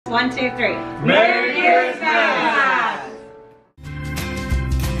1, 2, 3. Merry Christmas!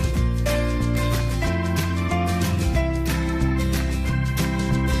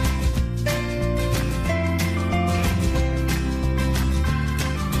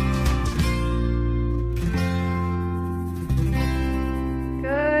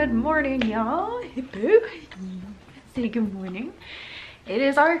 Good morning, y'all. Hippo. Say good morning. It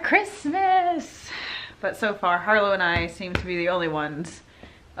is our Christmas. But so far, Harlow and I seem to be the only ones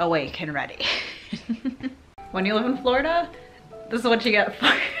awake and ready. When you live in Florida, this is what you get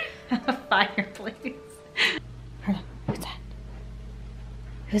for a fireplace. Harlow, who's that?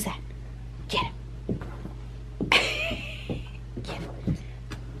 Who's that? Get him. Get him.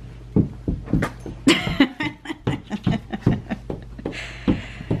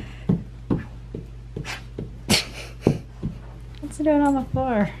 What's he doing on the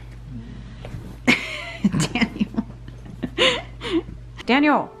floor? Daniel.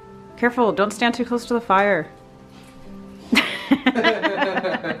 Daniel, careful, don't stand too close to the fire.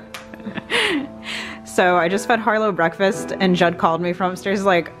 So I just fed Harlow breakfast and Judd called me from upstairs. He's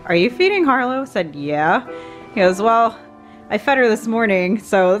like, are you feeding Harlow? I said, yeah. He goes, well, I fed her this morning,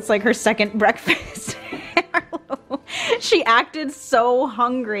 so it's like her second breakfast. Harlow, she acted so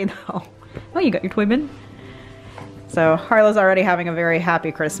hungry though. Oh, you got your toy bin? So Harlow's already having a very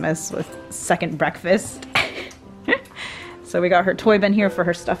happy Christmas with second breakfast. So we got her toy bin here for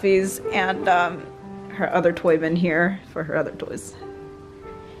her stuffies and her other toy bin here for her other toys.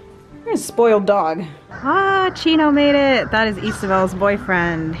 You're a spoiled dog. Ah, Chino made it. That is Isabel's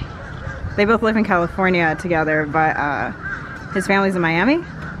boyfriend. They both live in California together, but his family's in Miami.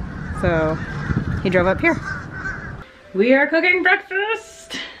 So he drove up here. We are cooking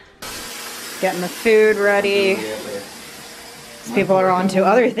breakfast. Getting the food ready. These people are on to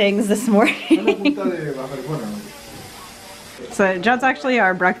other things this morning. So Judd's actually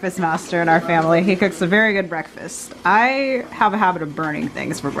our breakfast master in our family. He cooks a very good breakfast. I have a habit of burning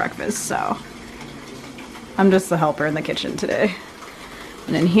things for breakfast, so I'm just the helper in the kitchen today.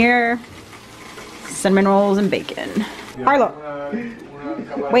 And in here, cinnamon rolls and bacon. Harlow,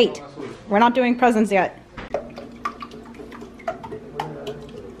 wait, we're not doing presents yet.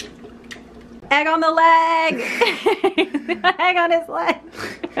 Egg on the leg! Egg on his leg!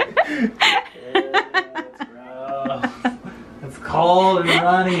 It's cold and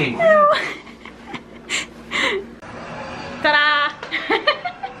runny. Ta-da!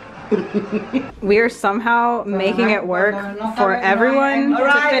 We are somehow making it work for everyone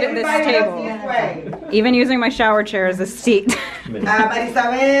to fit at this table. Even using my shower chair as a seat.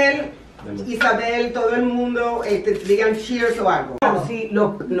 Isabel, todo el mundo, te digan cheers o algo. Sí,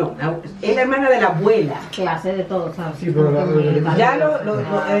 no, es la hermana de la abuela. Que hace de todo, ¿sabes? Sí, pero ya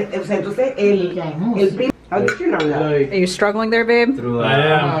o sea, entonces el primo. How did you know that? Are you struggling there, babe? Through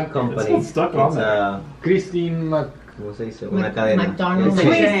I a company. It's stuck on there. Christine ¿Cómo se dice? Una cadena. McDonald's.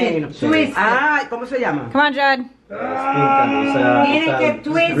 Twist. Ah, ¿cómo se llama? Come on, Judd. Tiene que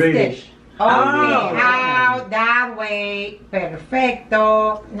twist it. Okay, how, that way,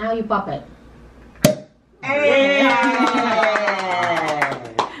 perfecto. Now you pop it.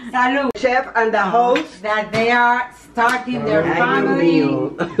 Salud. Chef and the host. That they are starting their family.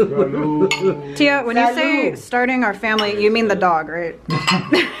 Tia, when you say starting our family, you mean the dog, right?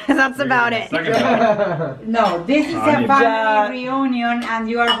 That's about it. No, this is a family reunion and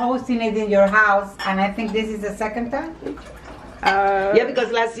you are hosting it in your house, and I think this is the second time? Yeah,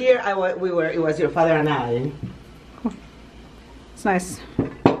 because last year it was your father and I. It's nice.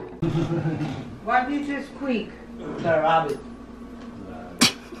 What did you squeak? The rabbit.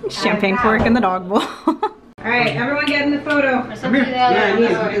 Champagne cork in the dog bowl. Alright, everyone get in the photo. Yeah, You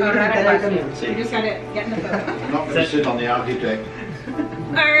just gotta get in the photo. I'm not going to sit on the architect.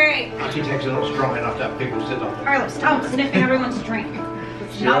 Alright. Architects are not strong enough to have people sit on them. Arlo, stop sniffing everyone's drink.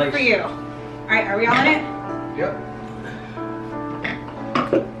 It's not for you. Alright, are we all in it? Yep.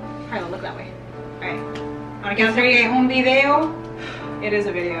 Arlo, look that way. Alright. On a count of three, home video. It is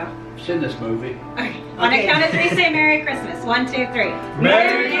a video. I've seen this movie. Okay. On a count of three, say Merry Christmas. 1, 2, 3.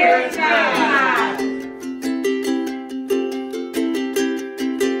 Merry Christmas!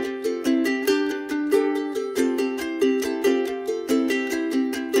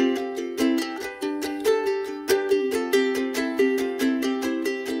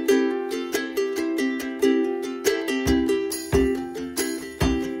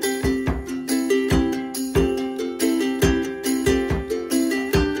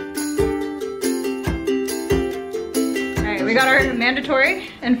 We got our mandatory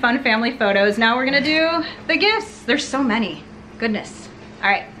and fun family photos. Now we're gonna do the gifts. There's so many. Goodness. All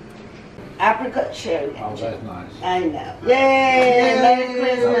right. Apricot cherry. Oh, that's nice. I know. Yay! Merry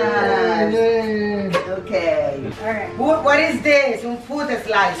Christmas. Alright. What is this? Un food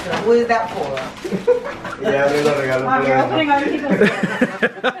slicer. Who is that for? Mom, you're opening other people's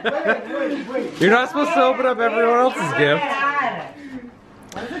gifts. You're not supposed to open up everyone else's gift.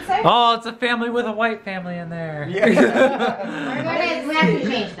 What does it say? Oh, it's a family with a white family in there. We have to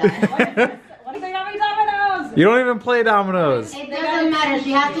change that. What is it? Yummy Dominoes! You don't even play dominoes. It doesn't matter.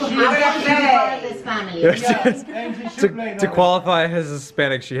 She has to have to be part of this family. To qualify as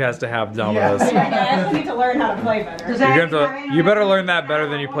Hispanic, she has to have dominoes. Yeah, I also need to learn how to play better. You better learn that better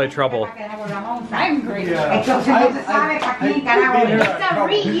than you play Trouble. I'm great. It's a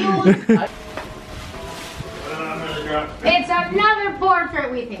reuse. It's another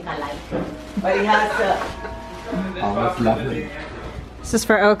portrait we think I like. But he has to. Oh, that's lovely. This is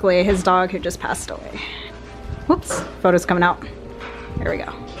for Oakley, his dog who just passed away. Whoops, photo's coming out. Here we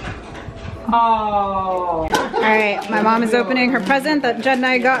go. Oh. Alright, my mom is opening her present that Jed and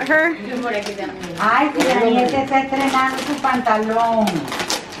I got her. Ay, que Daniel te está estrenando su pantalón.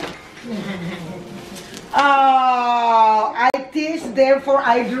 Oh, I teach, therefore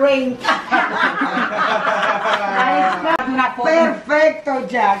I drink. Perfecto,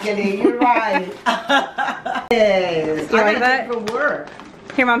 Jacqueline. You're right. Yes. You like that? For work.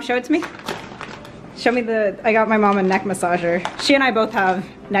 Here, Mom, show it to me. Show me the, I got my mom a neck massager. She and I both have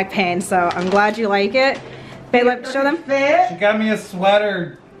neck pain, so I'm glad you like it. Babe, show them. She got me a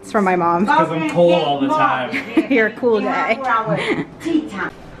sweater It's from my mom. because I'm cold all the time. You're a cool guy.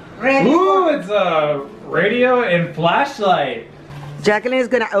 Ooh, it's a radio and flashlight. Jacqueline is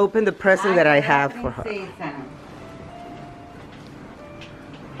gonna open the present that I have for her.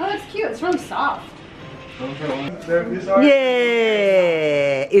 Oh, it's cute. It's really soft.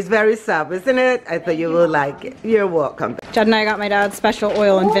 Yeah, it's very soft, isn't it? I thought you would like it. You're welcome. Jed and I got my dad special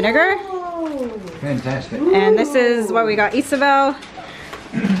oil and vinegar. Fantastic. And this is what we got Isabel.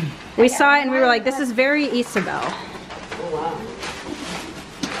 We saw it and we were like, this is very Isabel.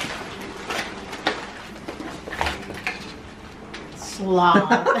 Slob.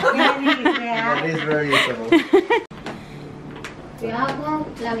 That is very useful.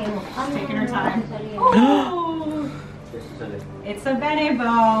 Taking her time. Oh, it's a Benny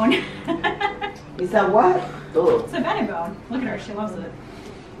bone. Is that what? It's a Benny bone. Look at her, she loves it.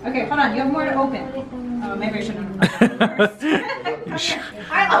 Okay, hold on, you have more to open. Oh, maybe I shouldn't have done that first.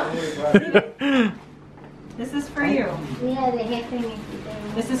 This is for you.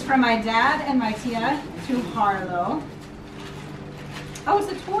 This is from my dad and my tia to Harlow. Oh,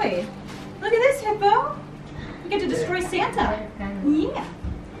 it's a toy. Look at this, Hippo. You get to destroy Santa. Yeah.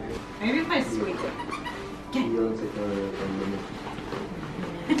 Maybe if I squeak it.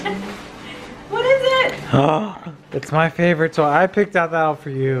 What is it? Oh, it's my favorite toy. I picked out that out for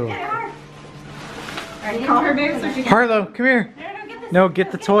you. Alright, call her babe so she can. Harlow, come here. No,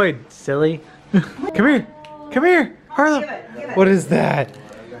 get the toy, silly. Come here. Come here. Harlow. What is that?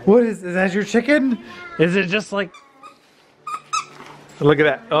 What is that your chicken? Is it just like... Look at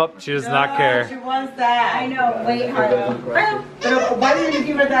that. Oh, she does not care. She wants that. I know. Wait, Harlow. Harlow. But why didn't you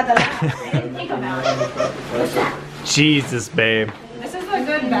give her that? I didn't think about it. What's that? Jesus, babe. This is a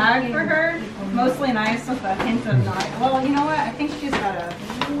good bag for her. Mostly nice with a hint of naughty. Well, you know what? I think she's got a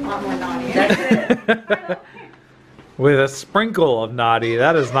lot more naughty. With a sprinkle of naughty.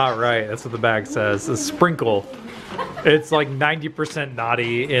 That is not right. That's what the bag says. A sprinkle. It's like 90%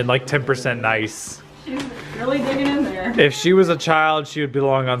 naughty and like 10% nice. She's really digging in there. If she was a child, she would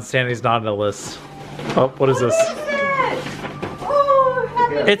belong on Sandy's naughty list. Oh, what is this? What is that? Oh,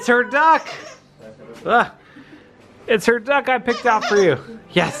 It's her duck. Ah, it's her duck I picked out for you.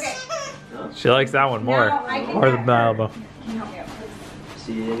 Yes. She likes that one more. Or the Malibu.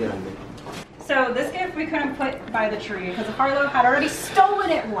 So this gift we couldn't put by the tree because Harlow had already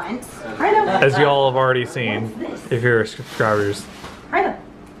stolen it once. Harlow, As you all have already seen, if you're subscribers. Harlow,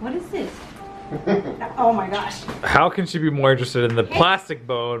 what is this? Oh my gosh. How can she be more interested in the plastic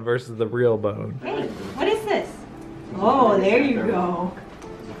bone versus the real bone? Hey, what is this? Oh, there you go.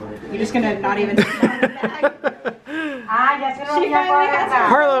 You're just gonna not even take it out of the bag. She finally has her.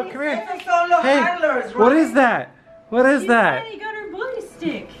 Harlow, come here. Hey, what is that? What is that? She got her bully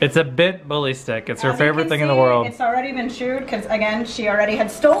stick. It's a bent bully stick. It's her As you favorite can thing in the see, world. It's already been chewed because again, she already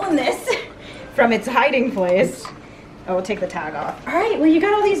had stolen this from its hiding place. Oh, we'll take the tag off. All right, well you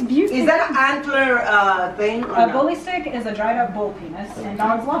got all these beautiful. Is that an antler thing? Or A no? bully stick is a dried up bull penis, and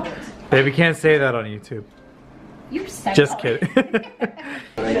dogs love it. Baby can't say that on YouTube. You're psycho. Just kidding.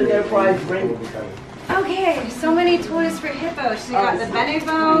 Okay, so many toys for Hippo. She got the Benny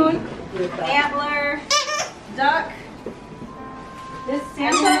bone, antler, duck, this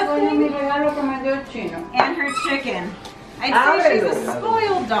Santa thing, and her chicken. I'd say she's a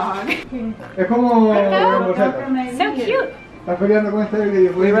spoiled dog. Es como So cute. Está peleando con este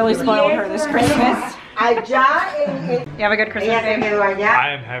videojuego. We really spoiled her this Christmas. Allá en You have a good Christmas, ella se babe? quedó allá.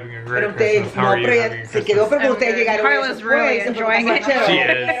 I am having a great Pero ustedes Christmas. How are you having a se quedó Christmas? porque ustedes llegaron. Carla's después, really se enjoying it. pasó She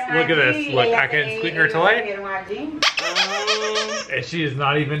chévere. is. Look at this. Look, I can squeak her toy. And she is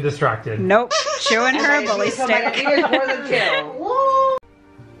not even distracted. Nope. Chewing her bully So stick. Valentina is more than chill.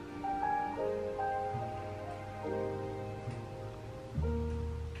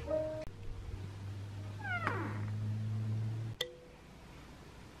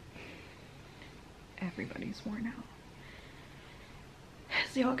 Everybody's worn out.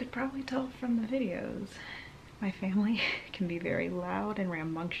 As y'all could probably tell from the videos, my family can be very loud and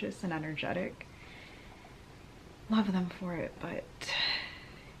rambunctious and energetic. Love them for it, but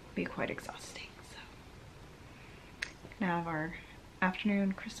be quite exhausting. So, gonna have our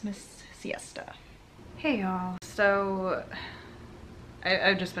afternoon Christmas siesta. Hey y'all, so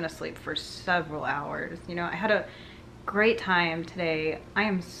I've just been asleep for several hours. You know, I had a great time today. I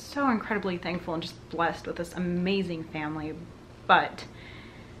am so incredibly thankful and just blessed with this amazing family, but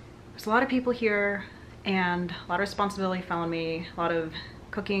there's a lot of people here and a lot of responsibility fell on me, a lot of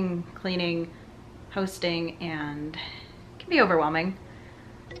cooking, cleaning, hosting, and it can be overwhelming.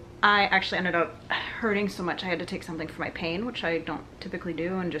 I actually ended up hurting so much I had to take something for my pain, which I don't typically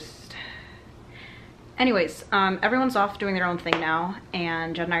do, and just anyways, everyone's off doing their own thing now,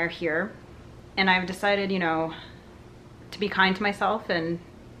 and Jed and I are here, and I've decided, you know, to be kind to myself and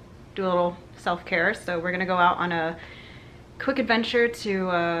do a little self-care. So we're gonna go out on a quick adventure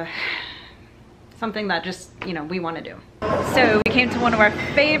to something that just, you know, we want to do. So we came to one of our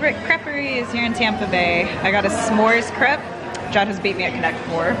favorite creperies here in Tampa Bay. I got a s'mores crepe. Judd has beat me at Connect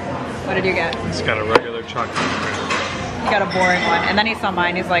 4. What did you get? It's got a regular chocolate crepe. He got a boring one, and then he saw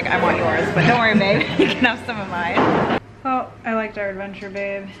mine. He's like, I want yours, but don't worry, babe. You can have some of mine. Well, I liked our adventure,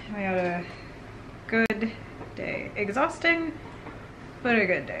 babe. We had a good day. Exhausting, but a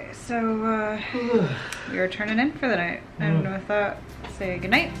good day. So we are turning in for the night. And with that, say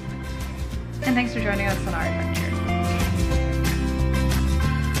goodnight. And thanks for joining us on our adventure.